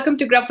Welcome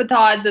to Grub for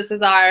Thought. This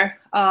is our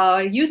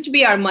used to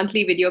be our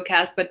monthly video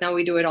cast, but now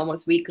we do it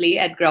almost weekly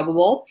at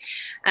Grubbable.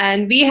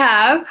 And we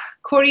have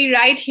Corey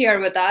Wright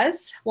here with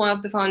us, one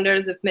of the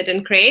founders of Meet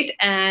and Crate.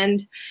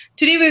 And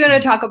today we're going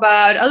to talk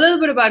about a little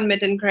bit about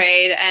Meet and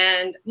Crate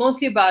and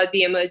mostly about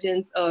the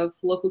emergence of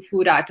local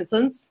food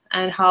artisans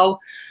and how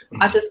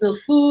artisanal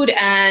food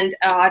and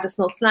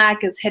artisanal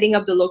snack is heading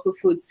up the local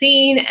food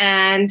scene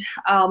and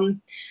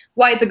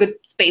why it's a good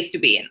space to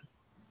be in.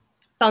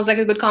 Sounds like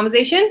a good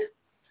conversation?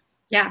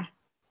 Yeah.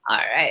 All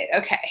right.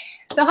 Okay.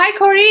 So hi,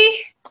 Corey.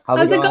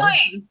 How's it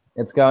going?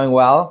 It's going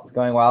well. It's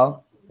going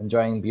well.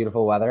 Enjoying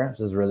beautiful weather, which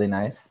is really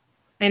nice.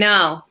 I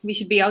know. We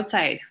should be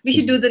outside. We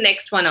should do the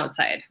next one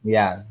outside.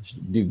 Yeah.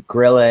 Should do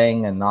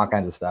grilling and all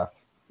kinds of stuff.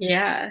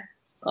 Yeah.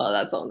 Oh,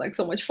 that sounds like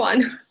so much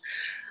fun.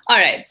 All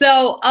right,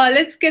 so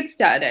let's get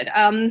started.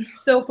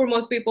 So for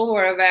most people who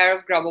are aware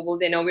of Grubbable,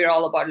 they know we're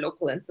all about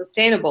local and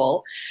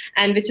sustainable,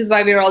 and which is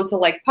why we're also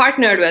like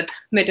partnered with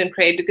Meet and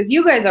Crate, because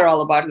you guys are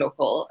all about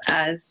local,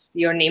 as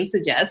your name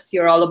suggests.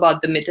 You're all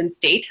about the Mitten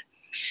State.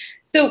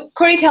 So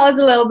Corey, tell us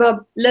a little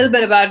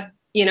bit about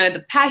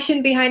the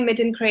passion behind Meet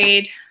and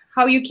Crate,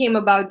 how you came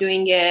about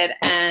doing it,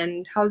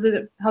 and how's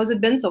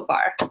it been so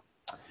far?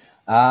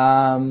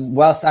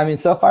 Well, I mean,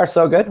 so far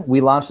so good.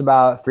 We launched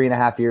about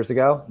 3.5 years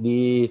ago.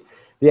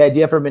 The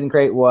idea for Meet and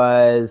Crate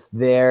was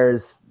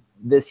there's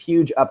this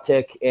huge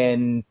uptick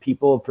in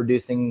people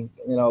producing,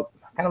 kind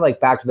of like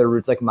back to their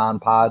roots, like mom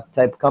and pop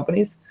type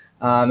companies,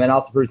 and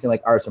also producing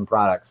like artisan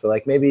products. So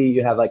like maybe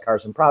you have like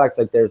artisan products,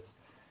 like there's,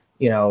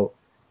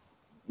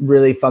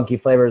 really funky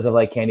flavors of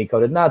like candy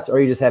coated nuts, or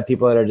you just have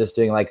people that are just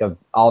doing like a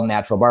all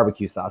natural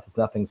barbecue sauce. It's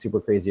nothing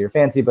super crazy or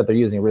fancy, but they're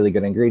using really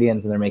good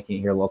ingredients and they're making it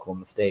here local in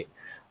the state.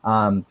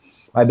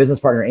 My business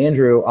partner,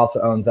 Andrew,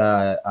 also owns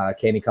a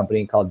candy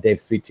company called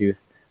Dave's Sweet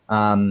Tooth.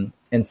 And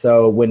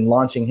so when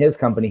launching his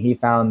company, he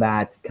found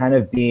that kind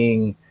of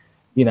being,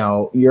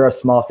 you're a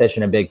small fish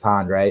in a big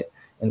pond, right?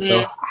 And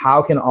so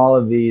how can all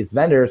of these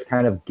vendors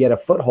kind of get a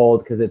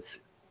foothold?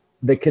 Because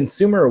the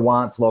consumer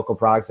wants local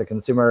products. The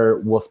consumer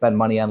will spend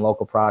money on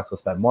local products, will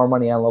spend more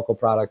money on local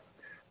products.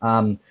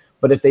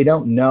 But if they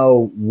don't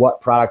know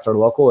what products are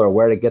local or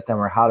where to get them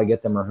or how to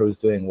get them or who's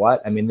doing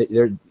what,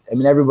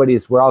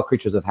 we're all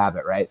creatures of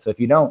habit, right? So if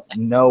you don't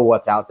know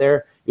what's out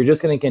there, you're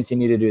just going to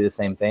continue to do the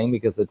same thing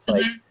because it's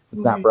like,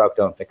 it's not broke,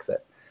 don't fix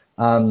it.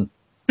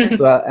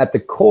 So at the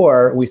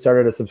core, we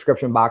started a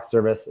subscription box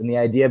service, and the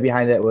idea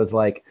behind it was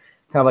like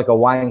kind of like a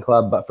wine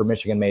club, but for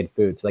Michigan-made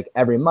foods. Like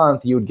every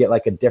month, you would get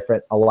like a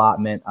different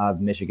allotment of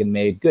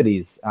Michigan-made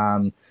goodies.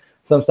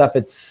 Some stuff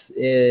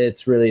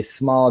it's really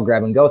small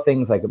grab and go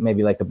things, like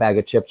maybe like a bag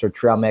of chips or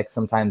trail mix.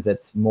 Sometimes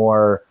it's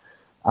more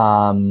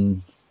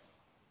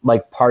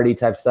like party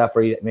type stuff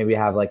where you maybe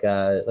have like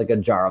a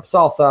jar of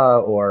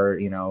salsa, or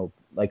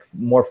like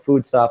more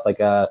food stuff like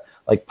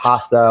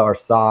pasta or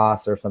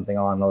sauce or something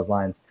along those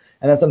lines.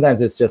 And then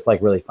sometimes it's just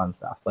like really fun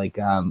stuff, like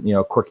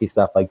quirky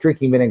stuff like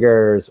drinking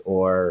vinegars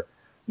or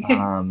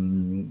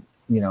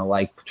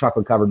like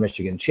chocolate covered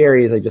Michigan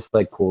cherries, like just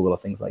like cool little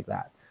things like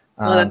that.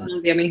 Oh, that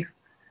sounds yummy.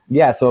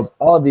 Yeah, so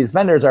all of these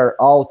vendors are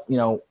all,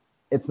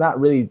 it's not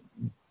really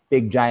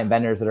big giant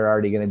vendors that are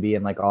already going to be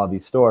in like all of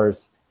these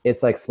stores.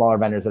 It's like smaller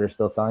vendors that are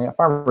still selling at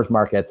farmers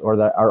markets, or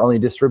that are only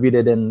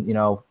distributed in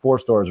 4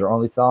 stores, or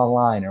only sell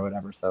online or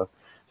whatever. So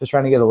just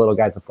trying to get the little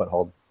guys a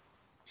foothold.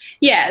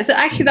 Yeah, so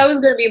actually that was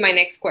going to be my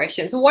next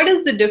question. So what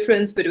is the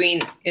difference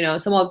between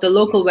some of the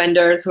local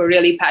vendors who are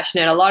really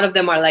passionate? A lot of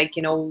them are like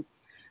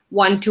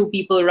 1-2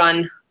 people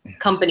run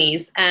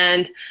companies,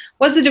 and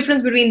what's the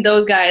difference between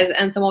those guys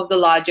and some of the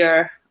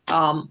larger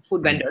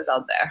food vendors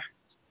out there?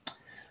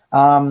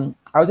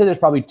 I would say there's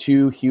probably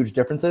 2 huge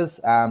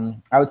differences. I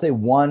would say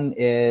one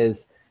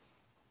is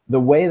the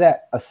way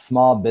that a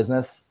small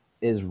business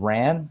is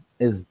ran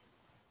is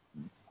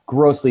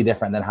grossly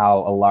different than how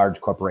a large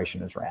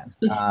corporation is ran.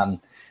 And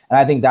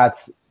I think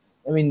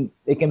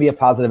it can be a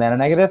positive and a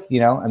negative,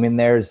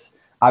 there's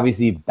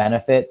obviously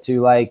benefit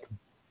to like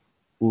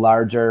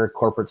larger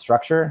corporate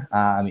structure,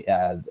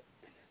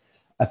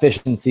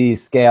 efficiency,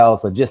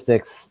 scales,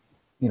 logistics,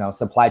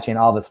 supply chain,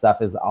 all this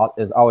stuff is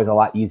always a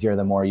lot easier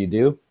the more you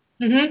do.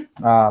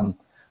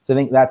 So I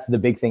think that's the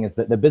big thing, is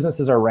that the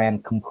businesses are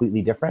ran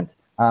completely different.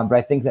 But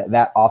I think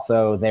that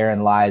also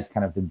therein lies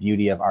kind of the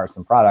beauty of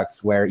artisan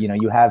products, where,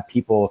 you have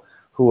people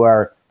who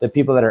are the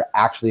people that are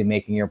actually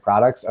making your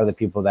products are the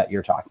people that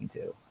you're talking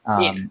to.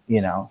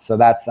 So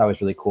that's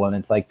always really cool. And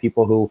it's like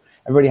people who,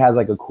 everybody has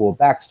like a cool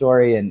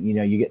backstory, and,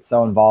 you get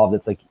so involved.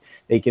 It's like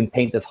they can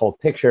paint this whole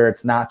picture.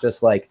 It's not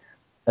just like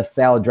a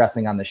salad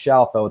dressing on the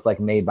shelf, though. It's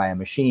like made by a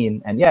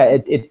machine. And yeah,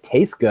 it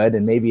tastes good,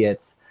 and maybe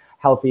it's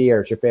healthy, or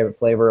it's your favorite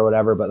flavor or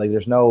whatever, but like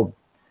there's no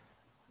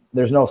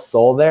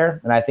soul there.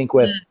 And I think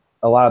with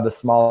a lot of the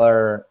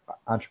smaller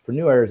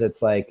entrepreneurs,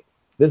 it's like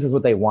this is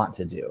what they want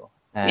to do,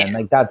 and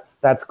like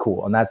that's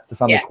cool, and that's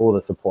something cool to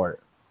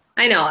support.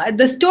 I know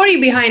the story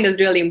behind is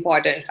really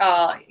important.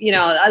 You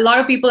know, a lot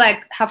of people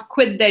have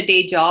quit their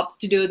day jobs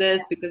to do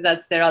this because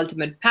that's their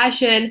ultimate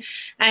passion.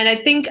 And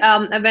I think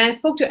when I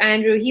spoke to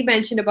Andrew, he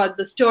mentioned about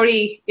the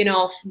story, you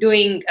know, of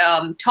doing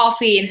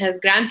toffee in his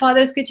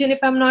grandfather's kitchen, if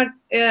I'm not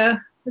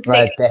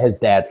Right, mistaken. his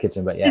dad's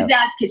kitchen, but yeah. His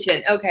dad's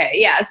kitchen. Okay,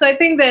 yeah. So I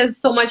think there's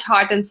so much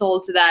heart and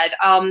soul to that.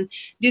 Do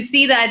you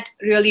see that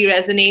really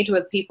resonate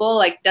with people?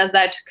 Like, does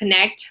that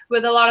connect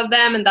with a lot of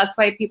them, and that's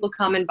why people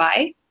come and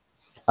buy?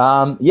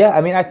 Yeah, I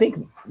mean, I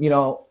think, you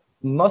know,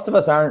 most of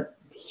us aren't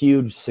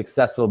huge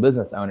successful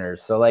business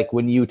owners. So like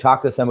when you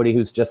talk to somebody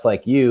who's just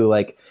like you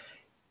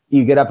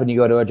get up and you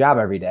go to a job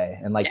every day,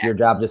 and like your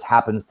job just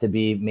happens to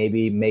be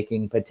maybe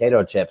making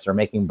potato chips or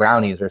making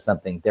brownies or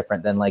something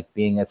different than like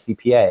being a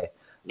CPA.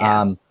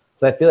 Yeah.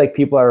 So I feel like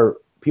people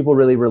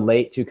really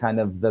relate to kind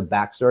of the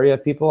backstory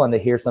of people, and to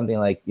hear something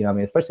like, you know, I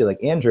mean, especially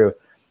like Andrew,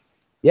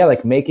 yeah,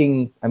 like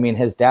making, I mean,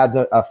 his dad's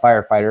a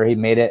firefighter. He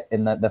made it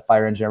in the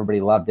fire engine.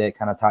 Everybody loved it,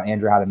 kind of taught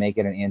Andrew how to make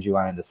it, and Andrew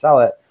wanted to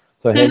sell it.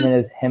 So him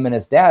and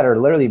his dad are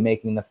literally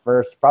making the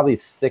first probably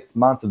 6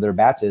 months of their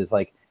batches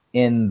like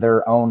in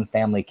their own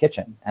family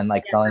kitchen, and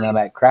like selling them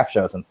at craft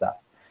shows and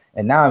stuff.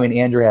 And now, I mean,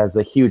 Andrew has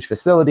a huge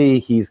facility.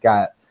 He's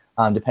got,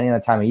 depending on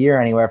the time of year,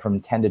 anywhere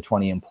from 10 to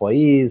 20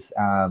 employees.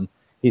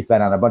 He's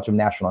been on a bunch of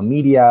national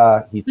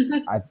media.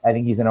 I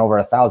think he's in over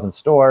 1,000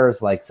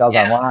 stores, like sells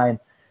online.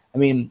 I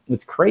mean,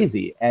 it's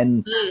crazy.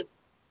 And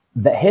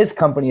that his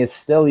company is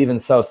still even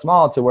so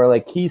small to where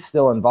like he's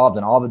still involved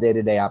in all the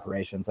day-to-day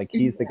operations. Like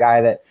he's the guy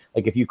that,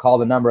 like, if you call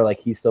the number, like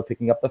he's still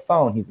picking up the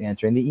phone, he's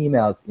answering the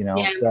emails, you know?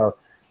 Yeah. So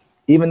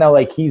even though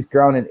like he's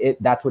grown and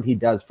that's what he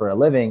does for a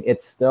living,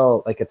 it's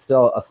still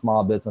a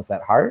small business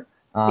at heart.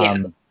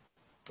 And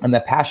the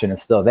passion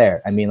is still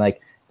there. I mean,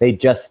 like they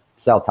just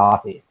sell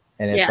toffee,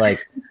 and it's like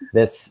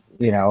this,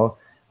 you know,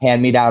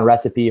 hand-me-down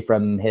recipe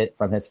from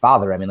his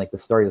father. I mean, like the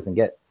story doesn't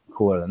get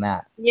cooler than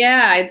that.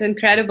 Yeah, it's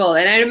incredible.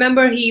 And I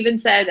remember he even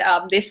said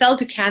they sell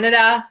to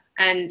Canada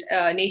and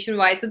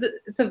nationwide. So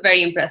it's a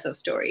very impressive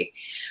story.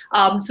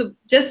 So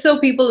just so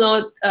people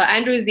know,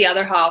 Andrew is the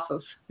other half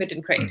of Mit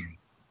and Crate.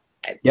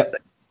 Yep.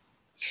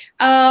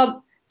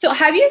 So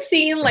have you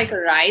seen like a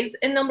rise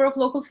in number of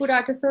local food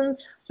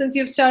artisans since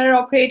you've started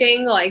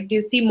operating? Like, do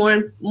you see more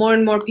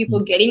and more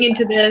people getting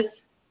into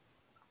this?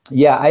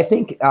 Yeah, I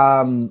think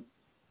one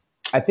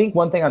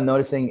thing I'm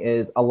noticing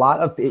is a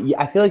lot of,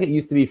 I feel like it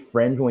used to be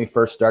fringe when we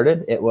first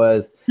started. It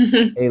was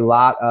a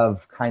lot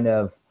of kind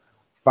of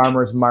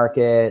farmers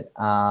market,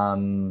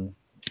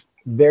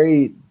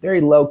 very,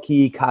 very low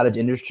key cottage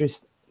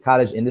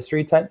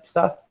industry type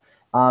stuff.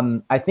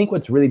 I think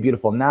what's really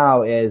beautiful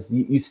now is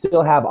you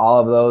still have all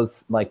of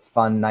those like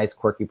fun, nice,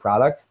 quirky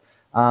products,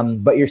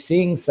 but you're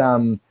seeing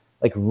some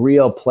like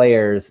real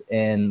players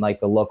in like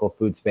the local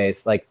food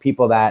space, like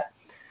people that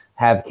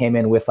have came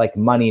in with like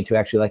money to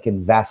actually like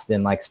invest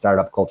in like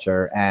startup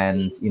culture,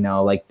 and, you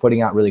know, like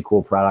putting out really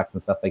cool products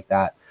and stuff like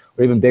that,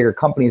 or even bigger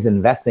companies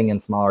investing in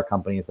smaller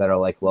companies that are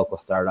like local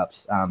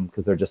startups,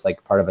 because they're just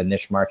like part of a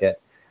niche market.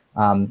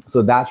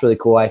 So that's really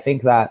cool. I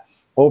think that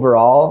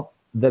overall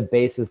the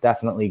base is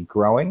definitely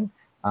growing.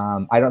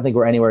 I don't think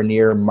we're anywhere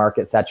near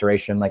market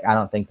saturation. Like, I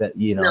don't think that,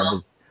 you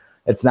know,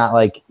 it's not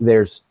like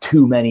there's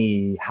too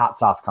many hot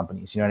sauce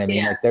companies. You know what I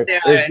mean?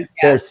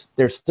 Like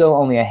there's still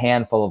only a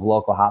handful of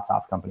local hot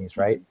sauce companies,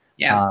 right?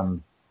 Yeah.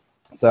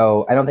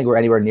 So I don't think we're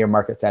anywhere near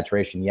market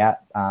saturation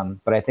yet.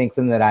 But I think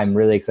something that I'm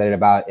really excited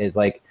about is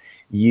like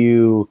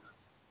the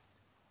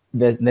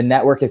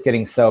network is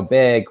getting so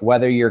big,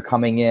 whether you're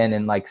coming in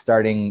and like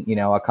starting, you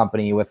know, a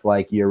company with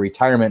like your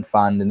retirement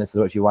fund, and this is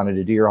what you wanted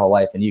to do your whole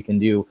life, and you can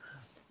do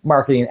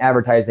marketing and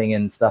advertising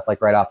and stuff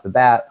like right off the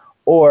bat.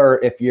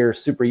 Or if you're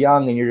super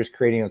young and you're just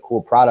creating a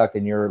cool product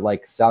and you're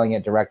like selling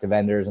it direct to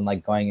vendors and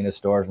like going into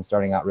stores and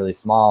starting out really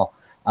small,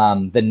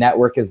 the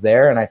network is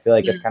there. And I feel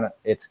like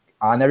it's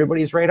on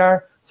everybody's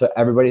radar. So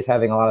everybody's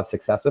having a lot of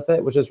success with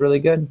it, which is really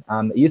good.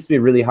 It used to be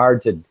really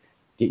hard to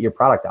get your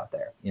product out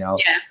there. You know,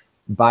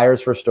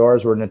 buyers for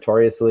stores were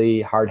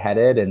notoriously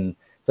hard-headed, and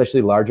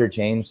especially larger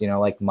chains, you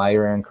know, like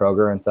Meijer and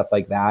Kroger and stuff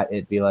like that.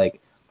 It'd be like,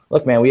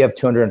 look, man, we have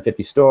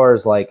 250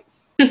 stores. Like,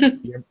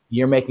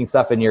 you're making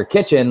stuff in your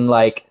kitchen,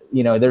 like,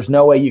 you know, there's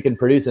no way you can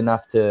produce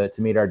enough to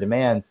meet our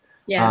demands.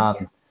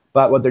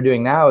 But what they're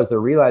doing now is they're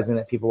realizing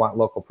that people want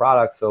local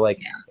products. So like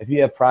if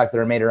you have products that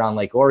are made around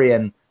Lake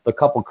Orion, the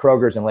couple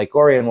Krogers in Lake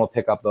Orion will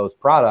pick up those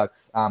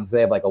products. So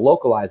they have like a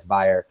localized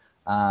buyer.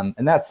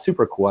 And that's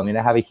super cool. I mean,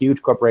 I have a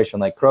huge corporation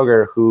like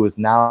Kroger who is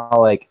now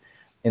like,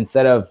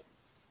 instead of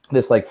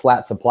this like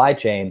flat supply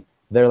chain,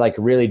 they're like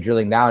really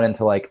drilling down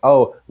into like,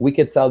 oh, we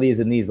could sell these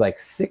in these like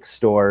 6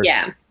 stores.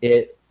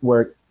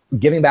 We're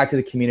giving back to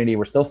the community.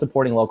 We're still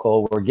supporting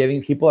local. We're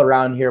giving people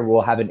around here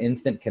will have an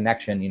instant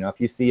connection. You know, if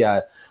you see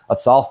a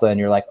salsa and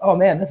you're like, oh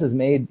man, this is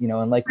made, you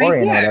know, in Lake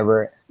Orion or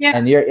whatever.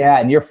 And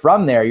you're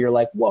from there, you're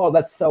like, whoa,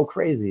 that's so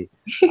crazy.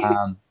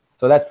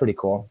 So that's pretty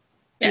cool.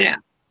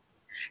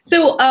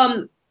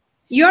 So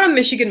you're a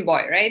Michigan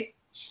boy, right?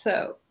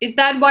 So is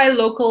that why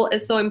local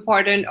is so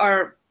important,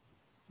 or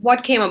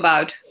what came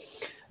about?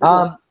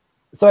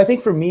 So I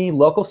think for me,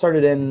 local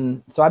started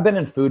in, so I've been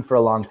in food for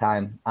a long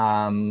time,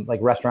 like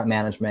restaurant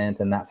management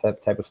and that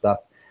type of stuff.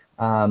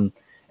 Um,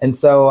 and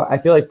so I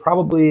feel like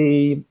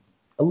probably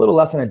a little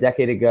less than a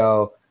decade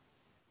ago,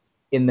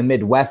 in the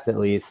Midwest at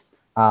least,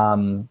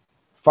 farm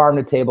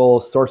to table,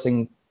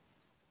 sourcing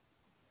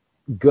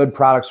good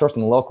products,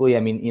 sourcing locally. I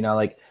mean,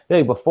 like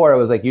really before it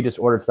was like you just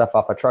ordered stuff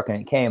off a truck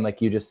and it came.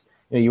 Like you just,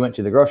 you went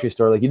to the grocery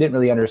store, like you didn't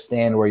really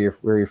understand where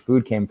your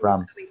food came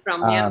from.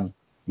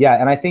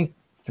 Yeah, and I think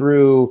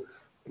through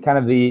kind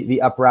of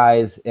the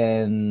uprise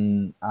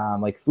in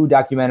like food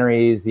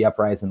documentaries, the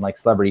uprise in like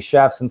celebrity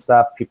chefs and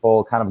stuff,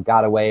 people kind of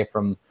got away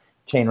from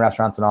chain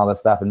restaurants and all this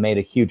stuff and made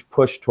a huge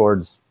push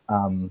towards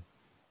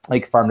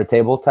like farm to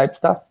table type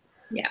stuff.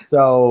 Yeah.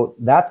 So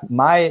that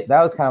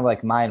was kind of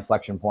like my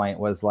inflection point,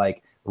 was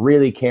like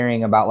really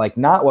caring about like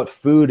not what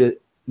food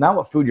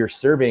you're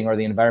serving or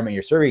the environment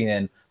you're serving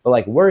in, but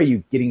like where are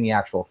you getting the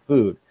actual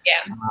food?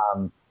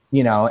 Yeah.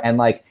 And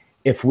like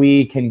if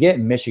we can get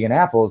Michigan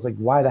apples, like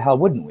why the hell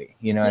wouldn't we?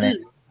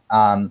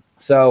 And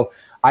so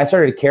I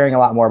started caring a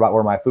lot more about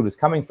where my food was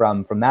coming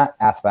from that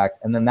aspect,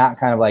 and then that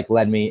kind of like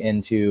led me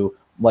into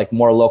like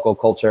more local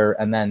culture,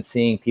 and then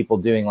seeing people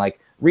doing like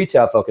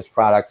retail focused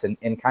products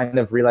and kind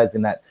of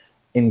realizing that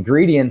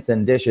ingredients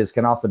and dishes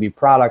can also be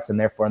products, and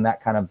therefore, and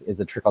that kind of is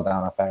a trickle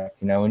down effect.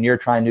 When you're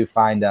trying to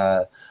find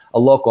a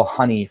local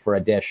honey for a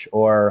dish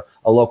or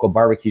a local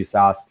barbecue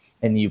sauce,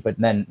 but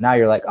then now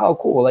you're like, oh,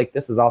 cool, like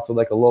this is also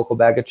like a local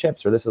bag of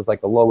chips, or this is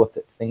like a local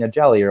thing of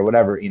jelly or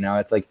whatever.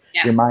 It's like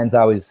your mind's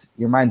always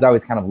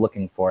kind of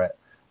looking for it.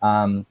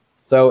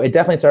 So it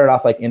definitely started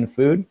off like in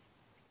food.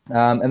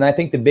 And I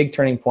think the big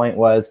turning point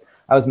was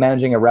I was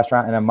managing a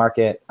restaurant in a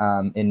market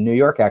in New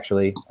York,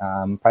 actually,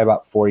 probably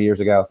about 4 years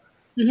ago.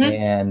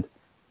 And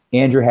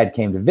Andrew had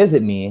came to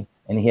visit me,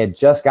 and he had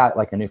just got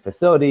like a new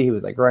facility. He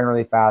was like growing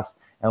really fast.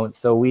 And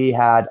so we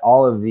had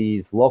all of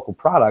these local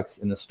products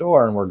in the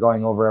store, and we're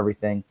going over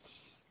everything.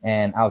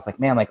 And I was like,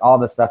 man, like all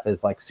this stuff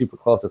is like super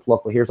close. It's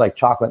local. Here's like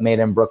chocolate made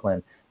in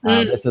Brooklyn.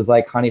 This is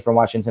like honey from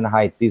Washington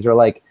Heights. These are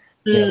like,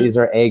 these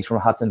are eggs from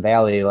Hudson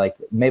Valley, like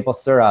maple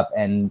syrup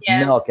and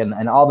milk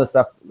and all this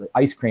stuff.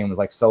 Ice cream was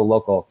like so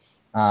local.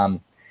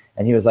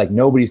 And he was like,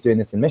 nobody's doing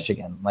this in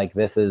Michigan. Like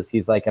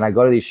he's like, and I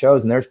go to these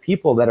shows and there's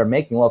people that are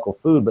making local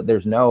food, but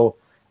there's no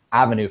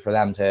avenue for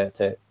them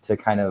to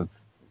kind of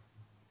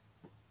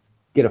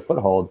get a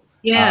foothold.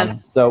 Yeah.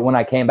 So when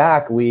I came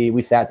back,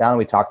 we sat down and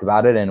we talked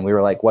about it, and we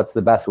were like, what's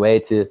the best way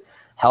to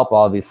help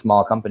all these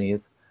small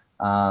companies?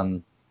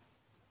 And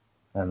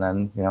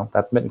then,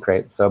 that's Mitten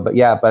Crate. So, but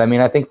I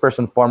mean, I think first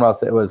and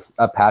foremost, it was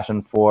a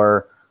passion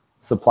for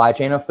supply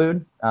chain of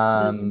food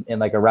in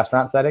like a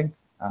restaurant setting.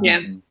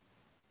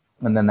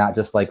 And then that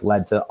just like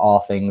led to all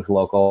things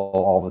local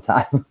all the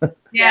time.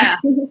 Yeah.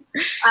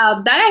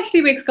 That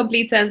actually makes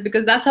complete sense,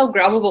 because that's how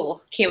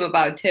Grubbable came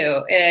about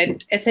too.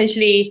 It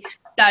essentially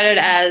started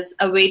as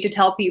a way to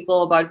tell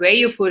people about where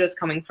your food is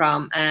coming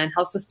from and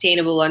how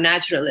sustainable or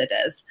natural it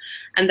is.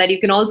 And that you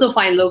can also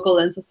find local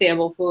and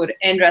sustainable food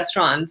in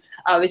restaurants,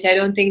 which I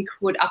don't think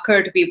would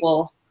occur to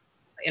people,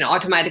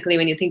 automatically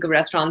when you think of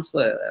restaurant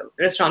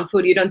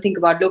food, you don't think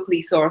about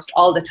locally sourced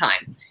all the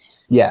time.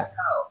 Yeah.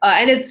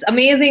 And it's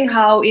amazing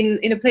how in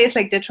a place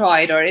like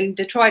Detroit, or in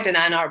Detroit and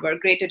Ann Arbor,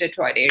 greater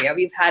Detroit area,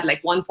 we've had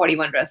like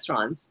 141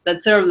 restaurants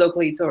that serve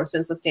locally sourced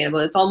and sustainable.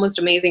 It's almost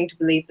amazing to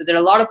believe that there are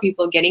a lot of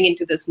people getting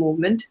into this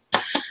movement,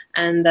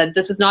 and that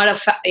this is not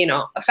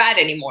a fad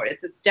anymore.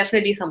 It's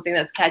definitely something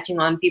that's catching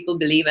on, people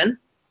believe in.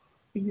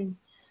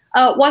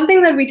 One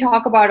thing that we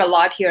talk about a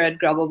lot here at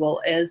Grubbable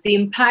is the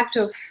impact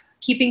of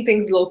keeping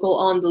things local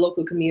on the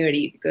local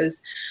community,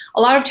 because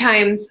a lot of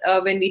times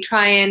when we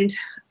try and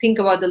think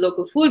about the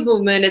local food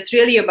movement, it's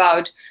really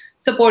about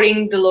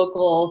supporting the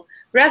local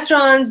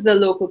restaurants, the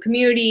local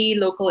community,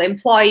 local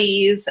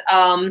employees,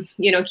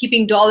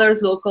 keeping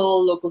dollars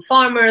local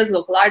farmers,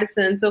 local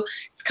artisans. So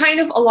it's kind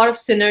of a lot of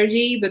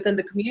synergy within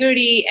the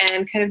community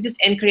and kind of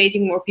just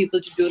encouraging more people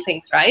to do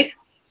things right.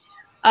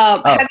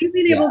 Have you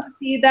been able to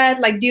see that?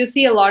 Like, do you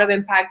see a lot of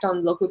impact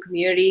on local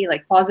community,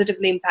 like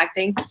positively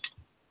impacting?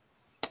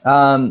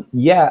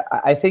 Yeah,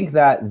 I think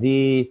that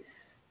the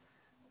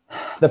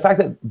fact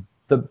that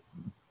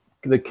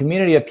the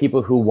community of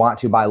people who want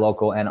to buy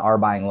local and are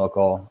buying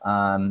local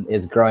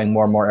is growing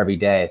more and more every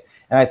day.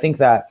 And I think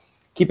that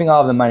keeping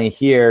all of the money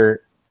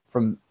here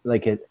from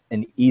like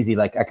an easy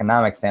like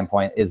economic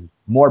standpoint is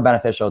more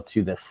beneficial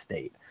to the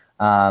state.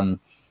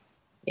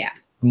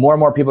 More and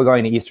more people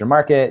going to Eastern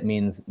Market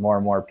means more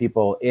and more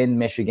people in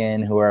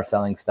Michigan who are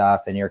selling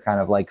stuff, and you're kind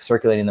of like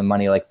circulating the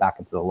money like back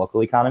into the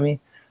local economy.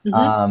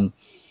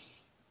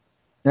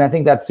 And I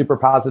think that's super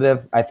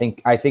positive. I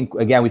think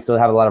again, we still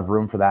have a lot of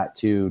room for that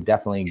to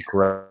definitely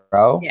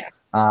grow.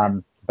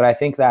 But I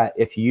think that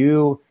if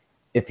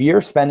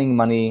you're spending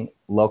money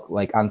local,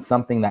 like on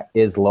something that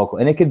is local,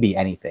 and it could be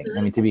anything.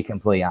 I mean, to be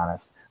completely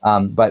honest,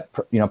 but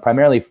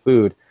primarily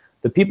food.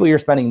 The people you're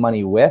spending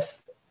money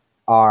with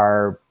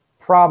are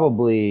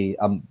probably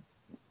I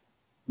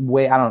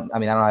don't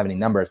have any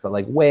numbers, but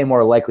like way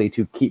more likely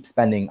to keep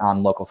spending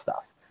on local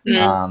stuff.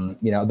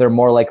 They're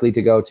more likely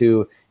to go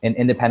to an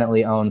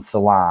independently owned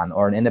salon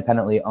or an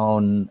independently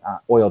owned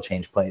oil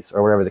change place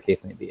or whatever the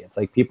case may be. It's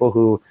like people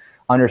who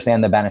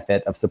understand the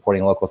benefit of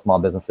supporting local small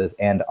businesses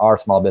and our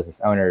small business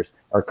owners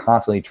are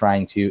constantly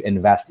trying to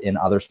invest in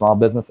other small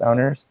business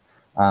owners.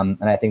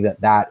 And I think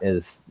that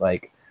is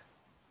like,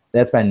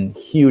 that's been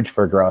huge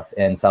for growth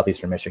in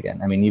Southeastern Michigan.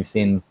 I mean, you've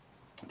seen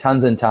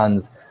tons and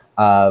tons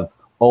of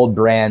old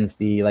brands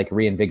be like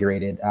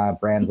reinvigorated,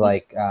 brands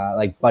like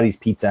Buddy's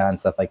Pizza and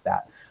stuff like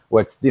that,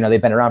 which,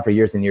 they've been around for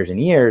years and years and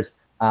years.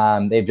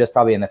 They've just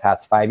probably in the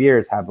past 5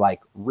 years have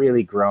like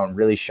really grown,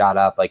 really shot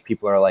up. Like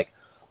people are like,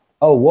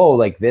 oh, whoa,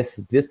 like this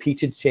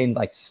pizza chain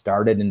like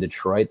started in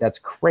Detroit. That's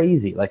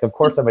crazy. Like, of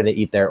course I'm going to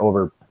eat there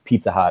over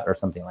Pizza Hut or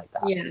something like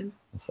that. Yeah.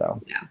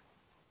 So, yeah.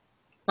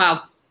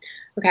 Wow.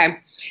 Okay.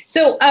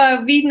 So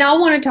we now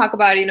want to talk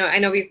about, I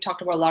know we've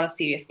talked about a lot of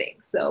serious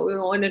things. So we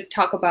want to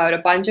talk about a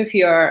bunch of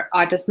your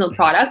artisanal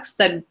products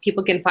that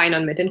people can find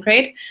on Myth &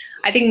 Crate.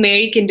 I think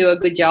Mary can do a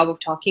good job of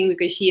talking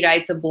because she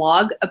writes a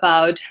blog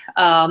about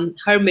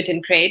her Myth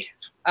 & Crate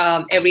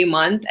every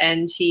month,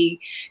 and she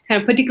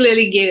kind of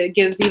particularly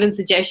gives even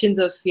suggestions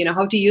of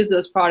how to use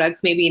those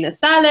products maybe in a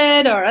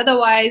salad or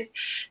otherwise.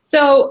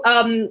 So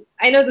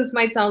I know this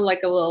might sound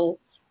like a little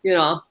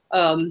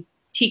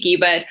cheeky,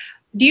 but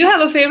do you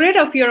have a favorite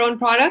of your own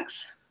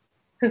products?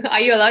 Are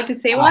you allowed to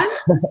say one?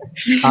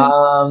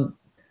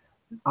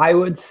 I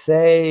would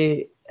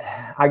say,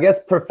 I guess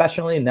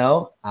professionally,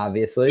 no,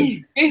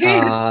 obviously.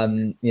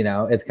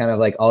 It's kind of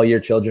like all your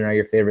children are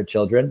your favorite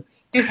children.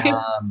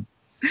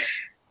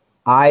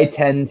 I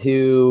tend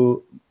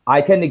to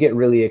get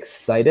really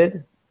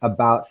excited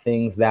about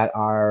things that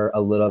are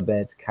a little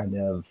bit kind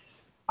of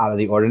out of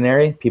the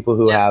ordinary. People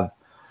who have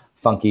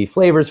funky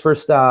flavors for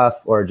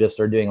stuff, or just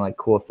are doing like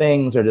cool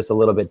things, or just a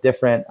little bit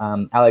different.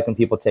 I like when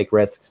people take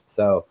risks.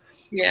 So,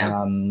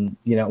 one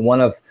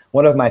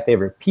of my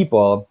favorite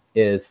people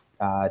is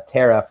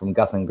Tara from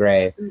Gus and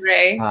Gray.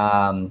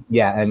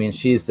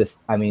 She's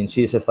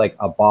just like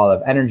a ball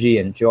of energy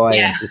and joy,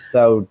 and she's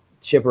so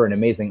chipper and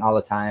amazing all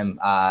the time.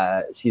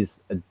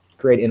 She's a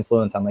great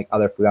influence on like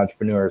other food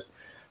entrepreneurs.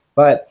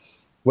 But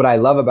what I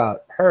love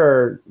about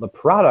her, the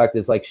product,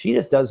 is like she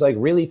just does like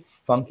really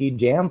funky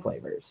jam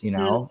flavors,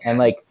 and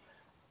like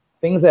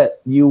things that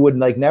you would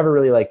like never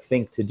really like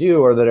think to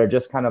do, or that are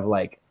just kind of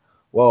like,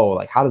 whoa,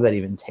 like how does that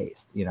even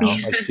taste?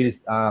 Like she's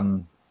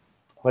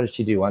what did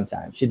she do one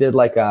time? She did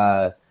like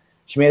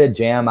she made a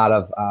jam out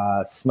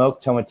of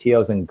smoked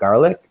tomatillos and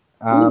garlic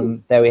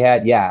that we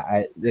had.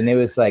 And it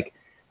was like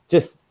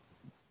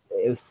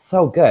it was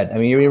so good. I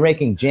mean, you're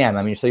making jam.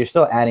 I mean, so you're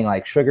still adding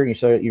like sugar.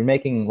 You're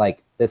making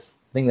like this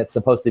thing that's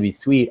supposed to be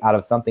sweet out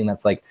of something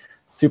that's like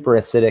super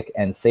acidic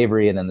and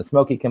savory. And then the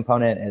smoky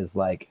component is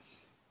like,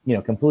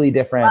 completely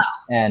different. Wow.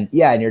 And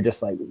and you're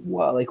just like,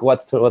 whoa, like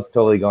what's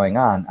totally going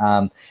on?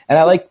 And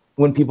I like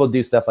when people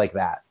do stuff like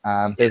that.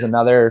 There's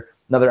another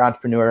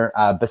entrepreneur,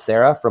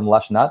 Becerra from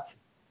Lush Nuts,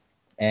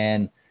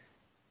 and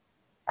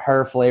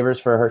her flavors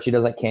for her, she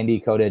does like candy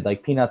coated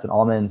like peanuts and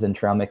almonds and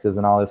trail mixes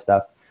and all this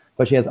stuff.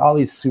 But she has all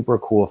these super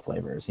cool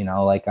flavors,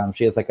 like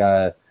she has like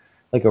a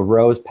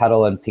rose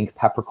petal and pink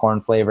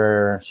peppercorn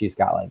flavor. She's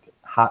got like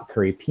hot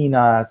curry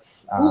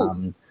peanuts,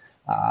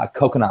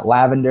 coconut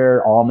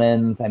lavender,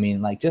 almonds. I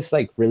mean, like just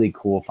like really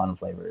cool, fun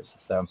flavors.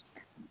 So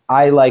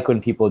I like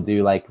when people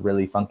do like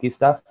really funky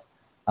stuff.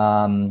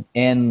 And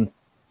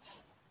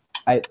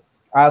I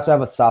also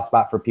have a soft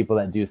spot for people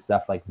that do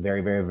stuff like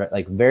very, very,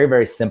 very, very,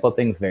 very simple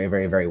things very,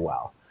 very, very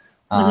well.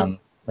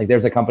 Like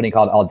there's a company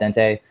called Al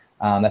Dente.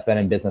 That's been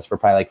in business for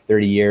probably like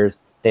 30 years.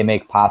 They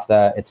make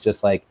pasta. It's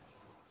just like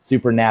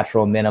super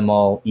natural,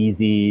 minimal,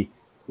 easy,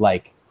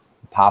 like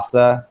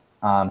pasta.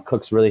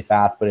 Cooks really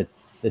fast, but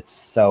it's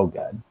so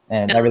good.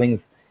 And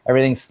everything's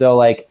still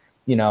like,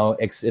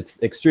 it's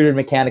extruded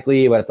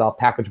mechanically, but it's all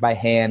packaged by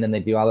hand, and they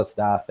do all this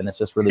stuff. And it's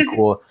just really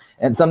cool.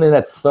 And something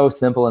that's so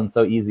simple and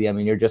so easy. I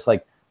mean, you're just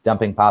like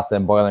dumping pasta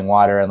in boiling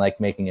water and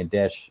like making a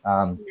dish.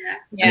 But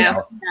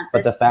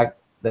the fact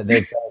that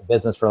they've been in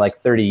business for like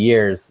 30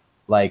 years,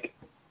 like,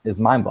 is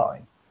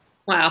mind-blowing.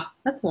 Wow,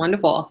 that's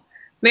wonderful.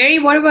 Mary,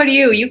 what about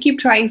you? You keep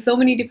trying so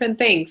many different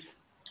things.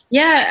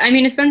 Yeah, I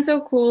mean, it's been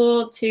so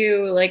cool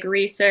to like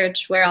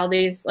research where all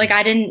these, like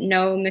I didn't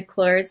know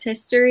McClure's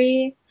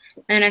history,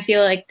 and I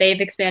feel like they've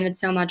expanded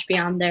so much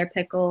beyond their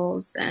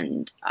pickles.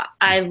 And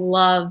I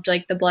loved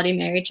like the Bloody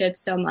Mary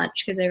chips so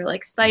much because they were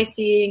like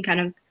spicy and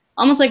kind of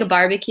almost like a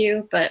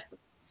barbecue, but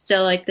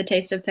still like the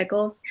taste of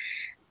pickles.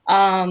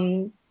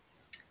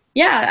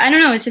 Yeah, I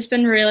don't know. It's just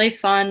been really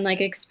fun, like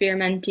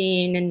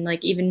experimenting and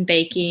like even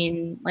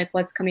baking, like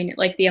what's coming,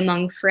 like the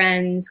Among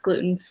Friends,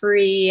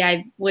 gluten-free.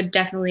 I would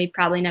definitely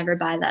probably never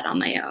buy that on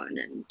my own.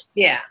 And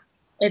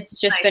it's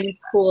just been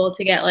cool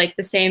to get like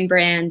the same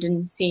brand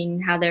and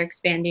seeing how they're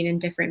expanding in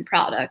different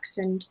products.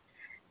 And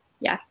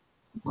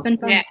it's been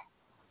fun. Yeah.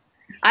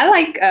 I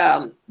like,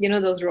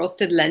 those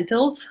roasted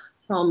lentils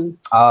from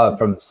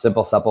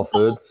Simple Supple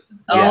Foods.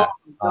 Those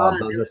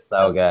are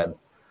so good.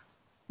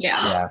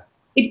 Yeah.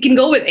 It can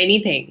go with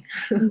anything.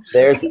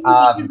 There's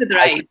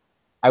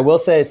I will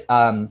say,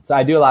 so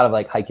I do a lot of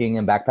like hiking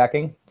and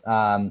backpacking.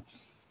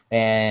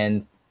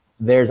 and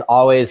there's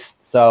always,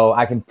 so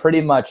I can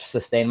pretty much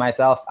sustain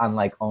myself on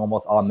like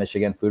almost all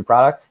Michigan food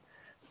products.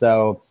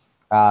 So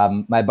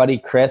my buddy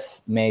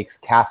Chris makes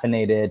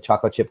caffeinated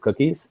chocolate chip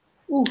cookies.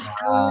 Ooh.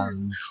 Oh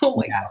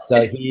my yeah,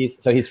 God.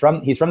 he's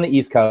from the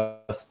East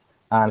Coast.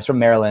 He's from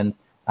Maryland.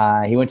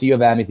 He went to U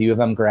of M. He's a U of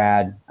M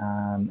grad,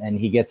 and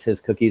he gets his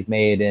cookies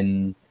made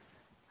in,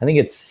 I think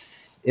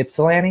it's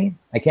Ypsilanti.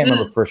 I can't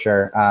remember for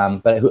sure.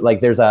 But like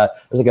there's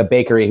like a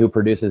bakery who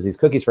produces these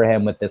cookies for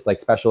him with this like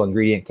special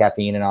ingredient,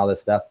 caffeine, and all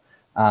this stuff.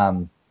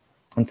 And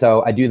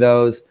so I do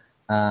those.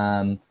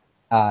 Ev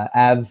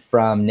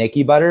from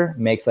Nakey Butter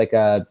makes like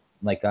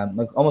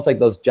almost like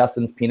those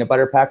Justin's peanut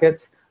butter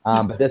packets.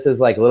 But this is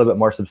like a little bit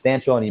more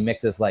substantial, and he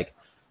mixes like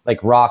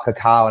raw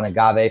cacao and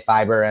agave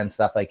fiber and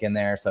stuff like in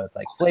there. So it's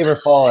like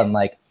flavorful and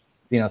like,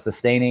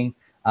 sustaining.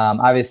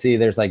 Obviously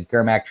there's like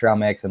Germac trail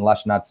mix and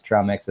Lush Nuts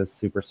trail mix is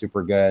super,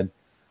 super good.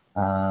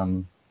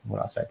 What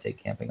else do I take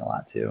camping a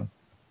lot too?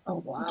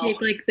 Oh, wow.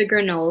 Take like the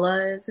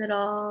granolas at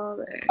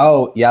all? Or?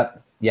 Oh,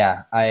 yep.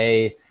 Yeah.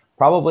 I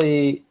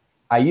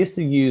used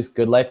to use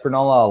Good Life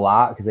granola a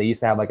lot because they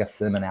used to have like a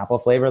cinnamon apple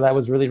flavor that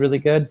was really, really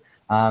good.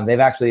 They've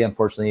actually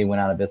unfortunately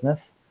went out of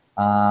business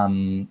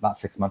about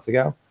 6 months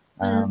ago.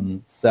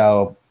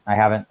 So I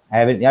haven't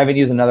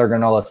used another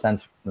granola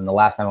since the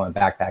last time I went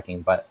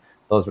backpacking, but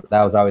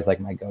that was always like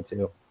my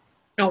go-to.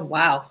 Oh,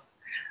 wow.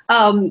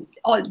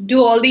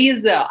 Do all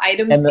these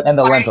items and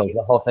the lentils,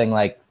 the whole thing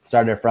like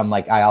started from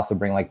like, I also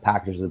bring like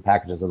packages and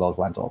packages of those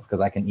lentils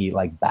because I can eat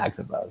like bags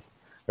of those.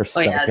 They're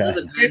so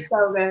good. They're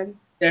so good.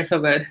 They're so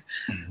good.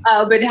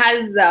 But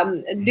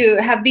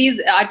have these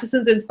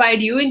artisans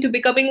inspired you into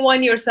becoming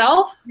one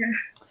yourself?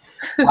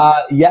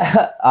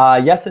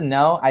 Yes and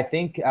no. I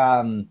think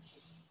I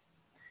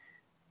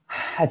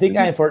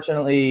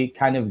unfortunately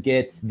kind of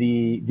get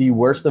the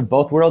worst of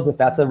both worlds, if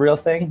that's a real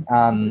thing.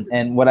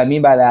 And what I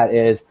mean by that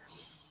is,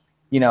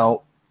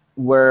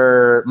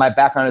 where my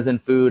background is in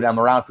food, I'm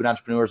around food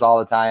entrepreneurs all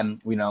the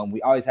time. We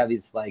always have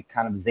these like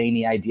kind of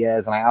zany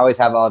ideas, and I always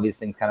have all of these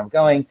things kind of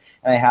going,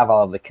 and I have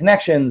all of the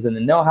connections and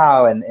the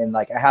know-how, and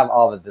like I have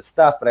all of this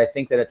stuff. But I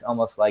think that it's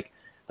almost like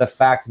the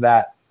fact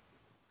that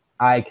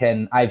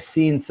I've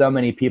seen so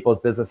many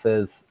people's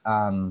businesses,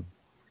 end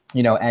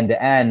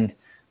to end.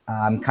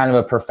 I'm kind of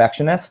a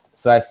perfectionist,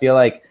 so I feel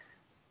like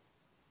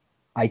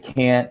I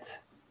can't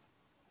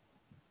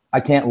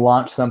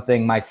launch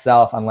something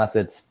myself unless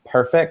it's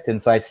perfect.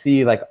 And so I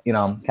see like,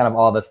 kind of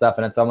all this stuff,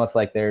 and it's almost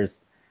like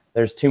there's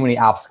too many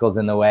obstacles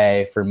in the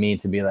way for me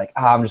to be like,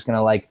 I'm just going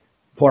to like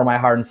pour my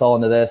heart and soul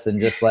into this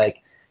and just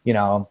like,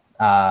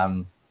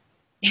 kind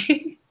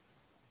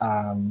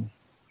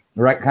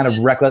of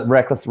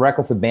reckless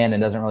abandon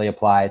doesn't really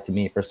apply to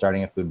me for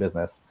starting a food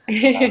business.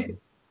 It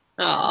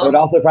would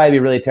also probably be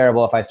really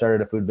terrible if I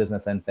started a food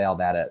business and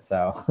failed at it.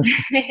 So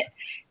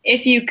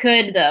if you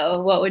could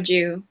though, what would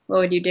you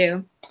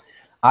do?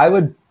 I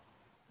would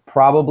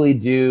probably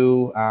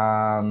do,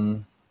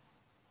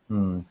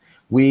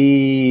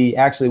 we've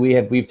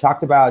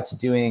talked about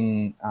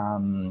doing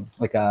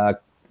like a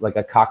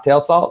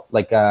cocktail salt,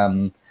 like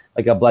a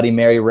Bloody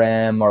Mary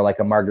rim or like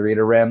a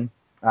margarita rim.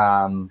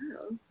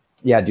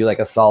 Yeah, do like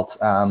a salt,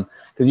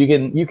 because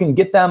you can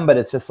get them, but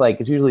it's just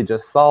like, it's usually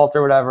just salt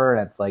or whatever,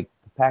 and it's like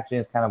the packaging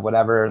is kind of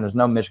whatever, and there's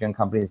no Michigan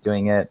companies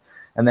doing it.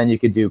 And then you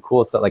could do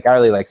cool stuff. Like I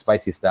really like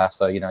spicy stuff,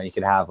 so you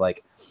could have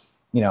like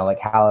like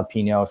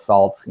jalapeno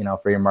salt,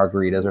 for your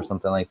margaritas or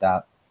something like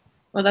that.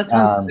 Well, that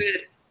sounds good.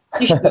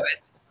 You should do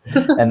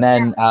it. And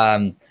then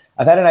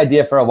I've had an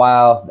idea for a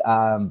while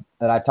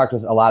that I've talked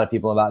with a lot of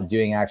people about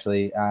doing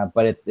actually,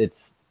 but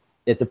it's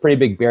a pretty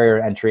big barrier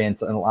to entry and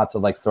lots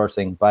of like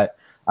sourcing. But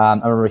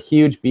I'm a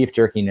huge beef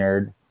jerky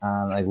nerd.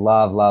 I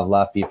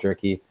love beef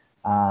jerky.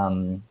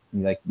 To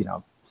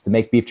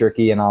make beef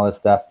jerky and all this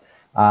stuff.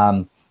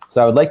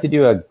 So I would like to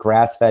do a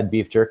grass-fed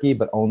beef jerky,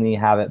 but only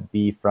have it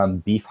be from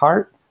beef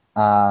heart.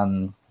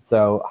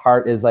 So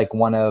heart is like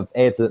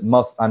it's the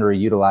most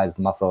underutilized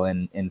muscle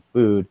in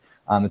food.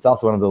 It's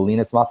also one of the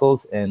leanest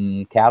muscles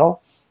in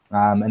cattle.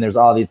 And there's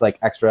all these like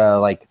extra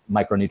like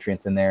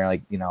micronutrients in there,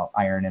 like,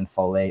 iron and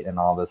folate and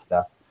all this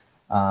stuff.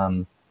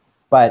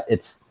 But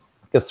it's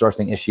a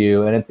sourcing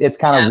issue, and it's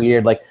kind of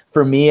weird. Like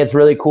for me, it's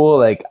really cool.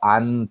 Like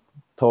I'm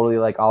totally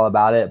like all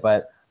about it,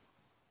 but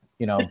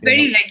it's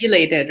very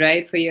regulated,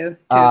 right, for you?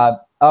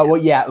 Well,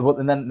 yeah. Well,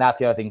 and then that's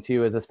the other thing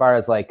too, is as far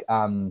as like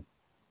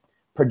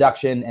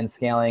production and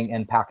scaling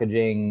and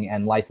packaging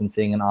and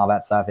licensing and all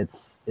that stuff,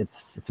 it's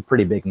a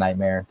pretty big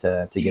nightmare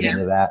to get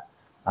into that.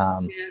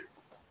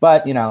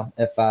 But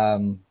if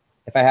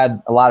I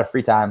had a lot of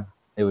free time,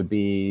 it would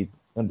be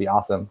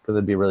awesome, because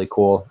it'd be really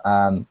cool.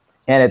 And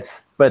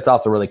it's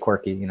also really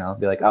quirky, be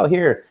like, oh,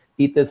 here,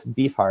 eat this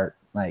beef heart.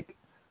 Like,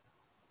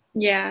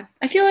 yeah,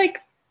 I feel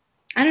like,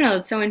 I don't know,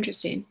 it's so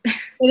interesting.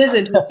 It is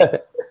interesting.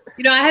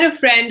 I had a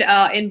friend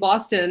in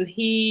Boston.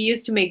 He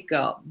used to make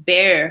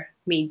bear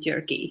meat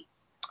jerky.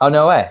 Oh,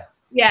 no way.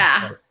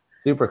 Yeah.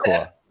 Super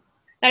cool.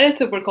 That is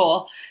super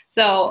cool.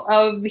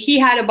 So he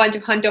had a bunch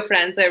of hunter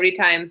friends. So every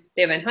time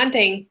they went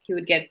hunting, he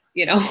would get,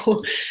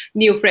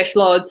 new fresh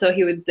loads. So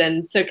he would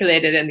then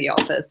circulate it in the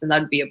office, and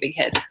that would be a big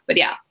hit. But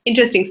yeah,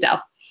 interesting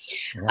stuff.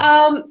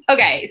 Yeah.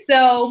 Okay,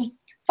 so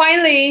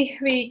finally,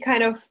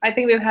 I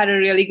think we've had a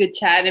really good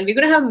chat, and we're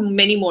going to have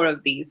many more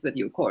of these with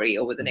you, Corey,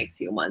 over the next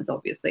few months,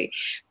 obviously.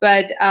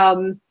 But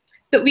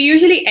so we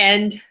usually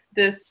end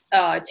this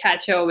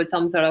chat show with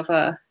some sort of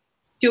a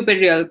stupid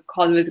real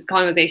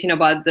conversation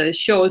about the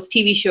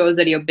TV shows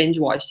that you're binge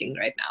watching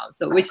right now.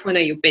 So which one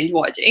are you binge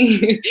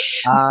watching?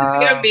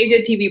 You're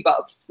major TV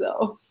buffs.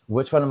 So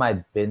which one am I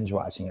binge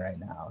watching right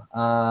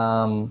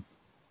now?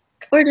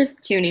 We're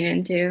just tuning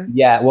into.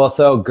 Yeah, well,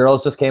 so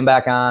Girls just came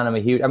back on. I'm a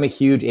huge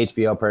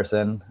HBO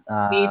person.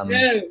 Me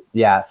too.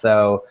 Yeah,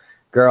 so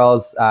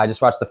Girls. I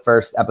just watched the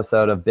first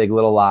episode of Big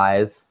Little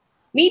Lies.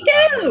 Me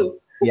too.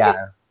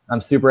 Yeah,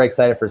 I'm super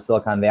excited for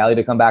Silicon Valley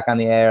to come back on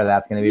the air.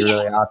 That's going to be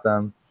really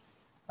awesome.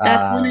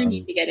 That's one I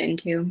need to get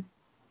into.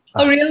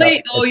 Oh,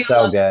 really? It's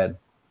so good.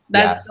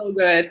 That's so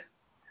good.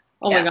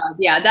 Oh my God.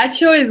 Yeah, that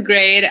show is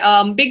great.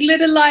 Big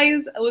Little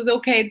Lies was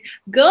okay.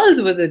 Girls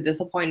was a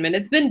disappointment.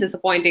 It's been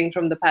disappointing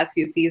from the past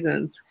few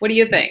seasons. What do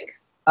you think?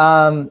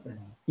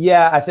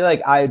 Yeah, I feel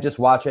like I just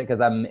watch it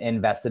because I'm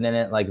invested in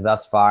it, like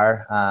thus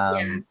far.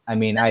 I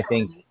mean, I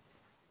think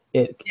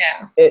it.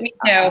 Yeah, me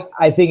too.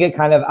 I think it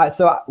kind of.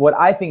 So what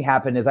I think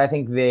happened is I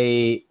think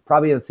they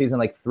probably in season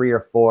like 3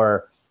 or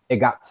 4, it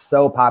got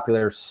so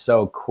popular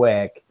so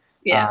quick.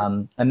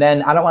 Yeah. And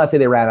then I don't want to say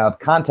they ran out of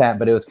content,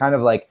 but it was kind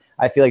of like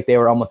I feel like they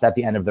were almost at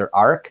the end of their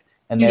arc,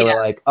 and they were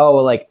like, oh,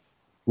 well, like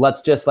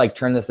let's just like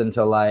turn this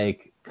into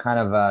like kind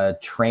of a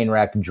train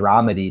wreck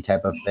dramedy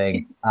type of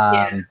thing.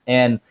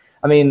 And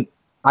I mean,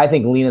 I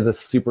think Lena's a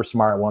super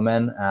smart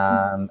woman,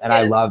 and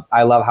I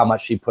love how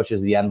much she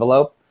pushes the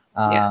envelope.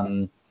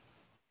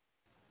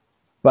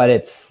 But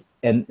it's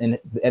and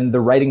the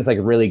writing's like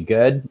really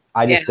good.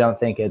 I just don't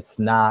think it's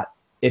not.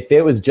 If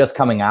it was just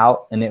coming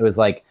out and it was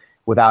like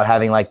without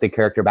having like the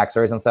character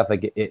backstories and stuff,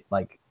 like it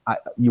like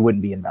you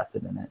wouldn't be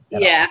invested in it.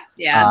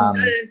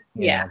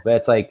 But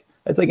it's like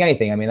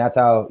anything. I mean, that's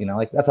how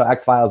that's how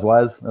X-Files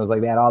was. It was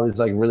like they had all these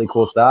like really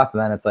cool stuff,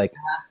 and then it's like,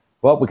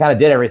 well, we kind of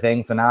did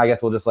everything, so now I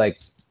guess we'll just like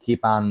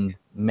keep on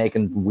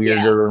making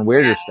weirder and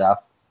weirder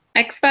stuff.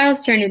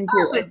 X-Files turned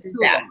into a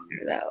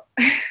disaster, though.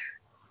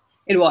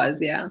 It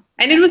was, and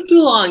it was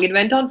too long. It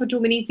went on for too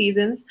many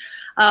seasons.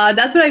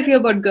 That's what I feel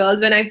about Girls.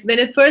 When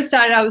it first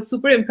started, I was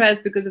super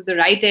impressed because of the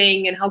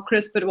writing and how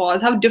crisp it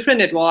was, how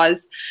different it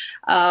was.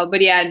 But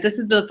yeah, this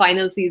is the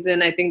final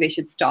season. I think they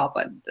should stop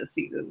at this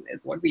season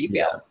is what we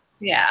feel.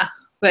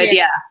 But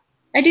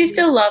I do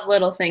still love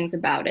little things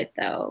about it,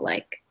 though.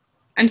 Like,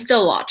 I'm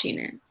still watching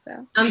it,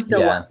 so. I'm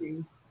still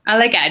watching. I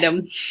like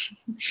Adam.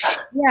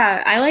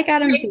 Yeah, I like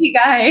Adam too. Crazy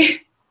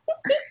guy.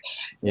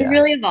 He's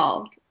really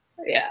evolved.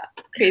 Yeah,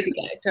 crazy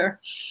character.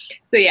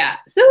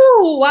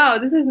 So wow,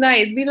 this is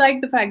nice. We like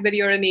the fact that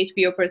you're an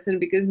HBO person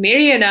because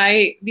Mary and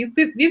I we've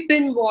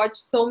been watched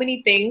so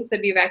many things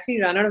that we've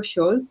actually run out of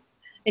shows.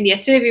 And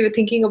yesterday we were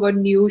thinking about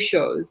new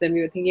shows, and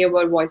we were thinking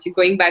about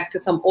going back to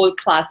some old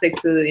classics,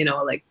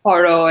 like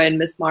Poirot and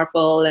Miss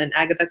Marple and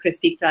Agatha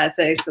Christie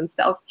classics and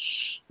stuff,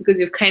 because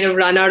we've kind of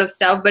run out of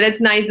stuff. But it's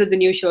nice that the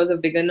new shows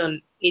have begun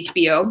on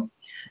HBO.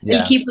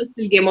 They'll keep us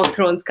till Game of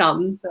Thrones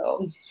comes.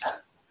 So.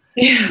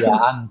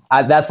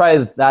 That's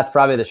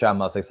probably the show I'm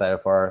most excited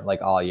for,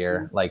 like all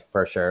year, like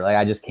for sure. Like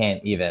I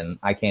can't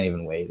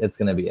even wait. It's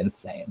gonna be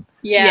insane.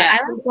 I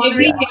like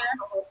every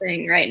whole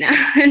thing right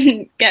now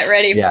and get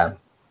ready. I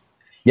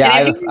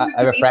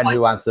have a friend who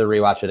wants to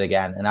rewatch it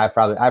again, and I've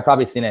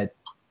probably seen it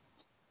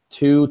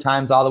 2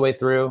 times all the way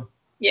through.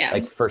 Yeah,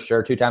 like for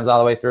sure 2 times all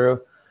the way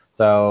through.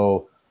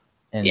 So,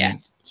 and you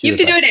have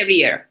to do it every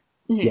year.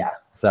 Mm-hmm. Yeah.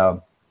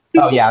 So,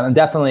 I'm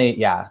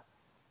definitely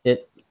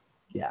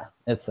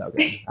it's so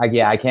good.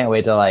 I can't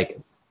wait to like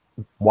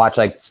watch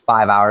like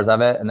 5 hours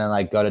of it and then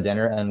like go to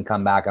dinner and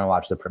come back and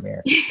watch the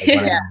premiere.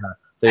 Like,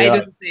 so you're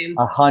like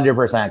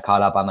 100%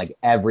 caught up on like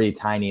every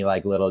tiny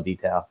like little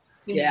detail.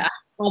 Yeah.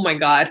 Oh my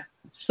God.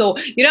 So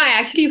I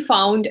actually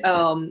found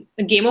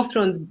a Game of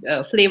Thrones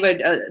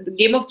flavored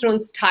Game of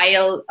Thrones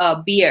style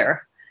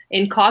beer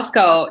in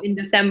Costco in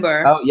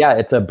December. Oh yeah,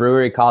 it's a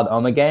brewery called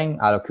Ommegang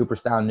out of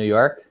Cooperstown, New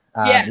York.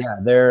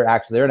 They're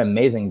an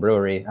amazing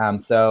brewery.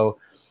 So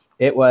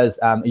it was,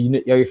 are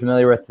you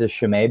familiar with the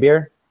Chimay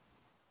beer?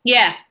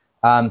 Yeah.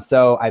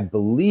 So I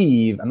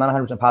believe, I'm not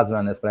 100% positive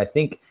on this, but I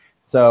think,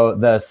 so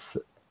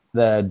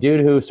the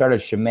dude who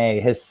started Chimay,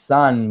 his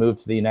son moved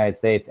to the United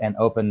States and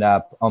opened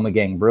up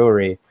Ommegang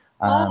Brewery.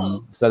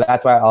 So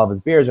that's why all of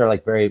his beers are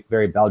like very,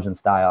 very Belgian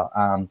style.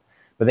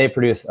 But they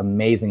produce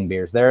amazing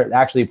beers. They're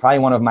actually probably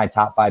one of my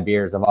top 5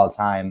 beers of all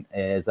time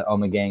is the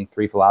Ommegang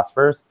Three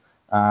Philosophers.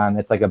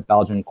 It's like a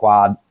Belgian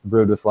quad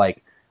brewed with like,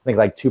 I think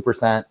like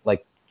 2%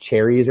 like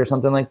cherries or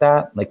something like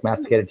that, like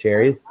masticated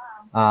cherries.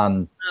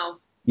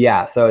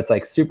 Yeah, so it's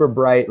like super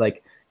bright,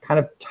 like kind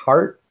of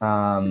tart,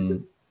 but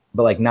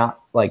like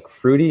not like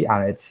fruity.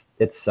 It's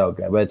so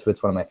good. But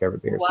it's one of my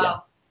favorite beers.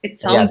 Wow, it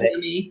sounds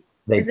yummy.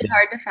 Is it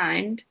hard to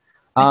find?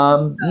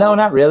 No,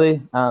 not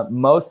really.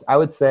 I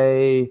would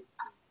say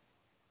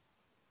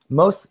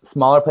most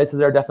smaller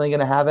places are definitely going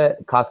to have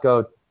it.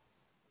 Costco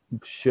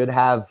should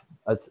have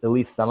at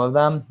least some of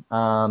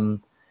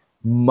them.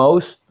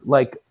 Most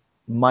like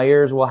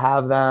Myers will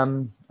have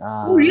them.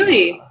 Oh,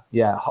 really?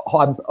 Yeah,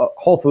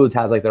 Whole Foods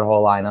has like their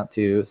whole lineup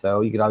too,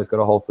 so you can always go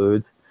to Whole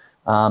Foods.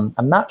 I'm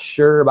not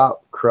sure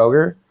about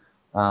Kroger,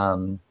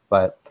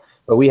 but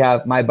we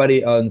have, my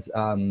buddy owns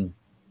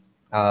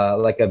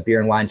like a beer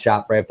and wine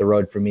shop right up the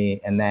road from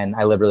me, and then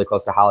I live really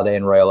close to Holiday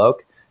and Royal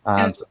Oak.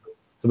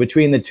 So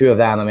between the two of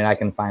them, I mean, I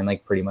can find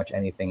like pretty much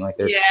anything. Like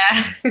there's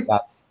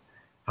that's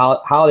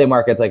Holiday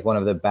Market's like one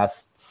of the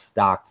best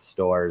stocked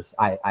stores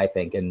I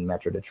think in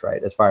Metro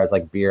Detroit as far as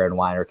like beer and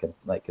wine are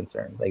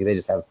concerned. Like they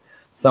just have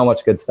so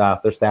much good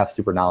stuff. Their staff's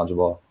super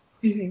knowledgeable.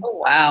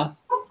 Oh wow.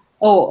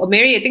 Oh,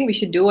 Mary, I think we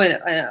should do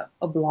a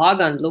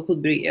blog on local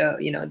beer,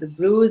 the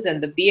brews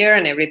and the beer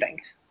and everything.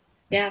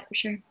 Yeah, for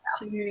sure.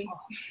 So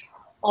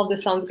all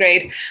this sounds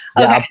great.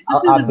 Yeah,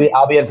 okay.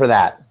 I'll be in for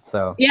that.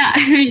 So yeah,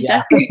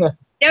 definitely.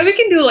 Yeah, we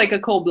can do like a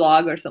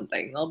co-blog or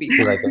something. I'll be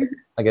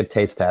like a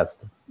taste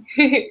test.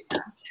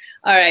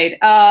 All right.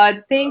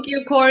 Thank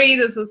you, Corey.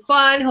 This was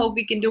fun. Hope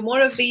we can do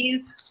more of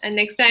these. And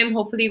next time,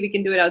 hopefully, we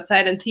can do it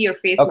outside and see your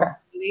face more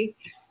clearly.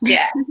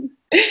 Yeah.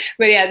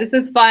 But yeah, this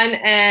was fun.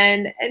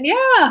 And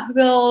yeah,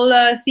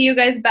 we'll see you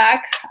guys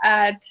back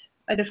at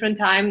a different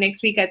time.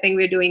 Next week, I think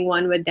we're doing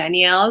one with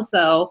Danielle.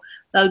 So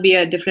that'll be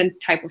a different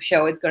type of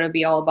show. It's going to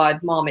be all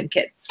about mom and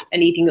kids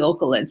and eating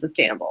local and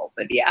sustainable.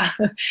 But yeah,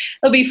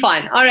 it'll be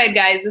fun. All right,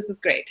 guys, this was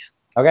great.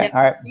 Okay.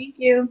 All right. Thank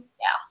you.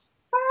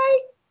 Yeah. Bye.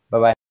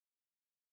 Bye-bye.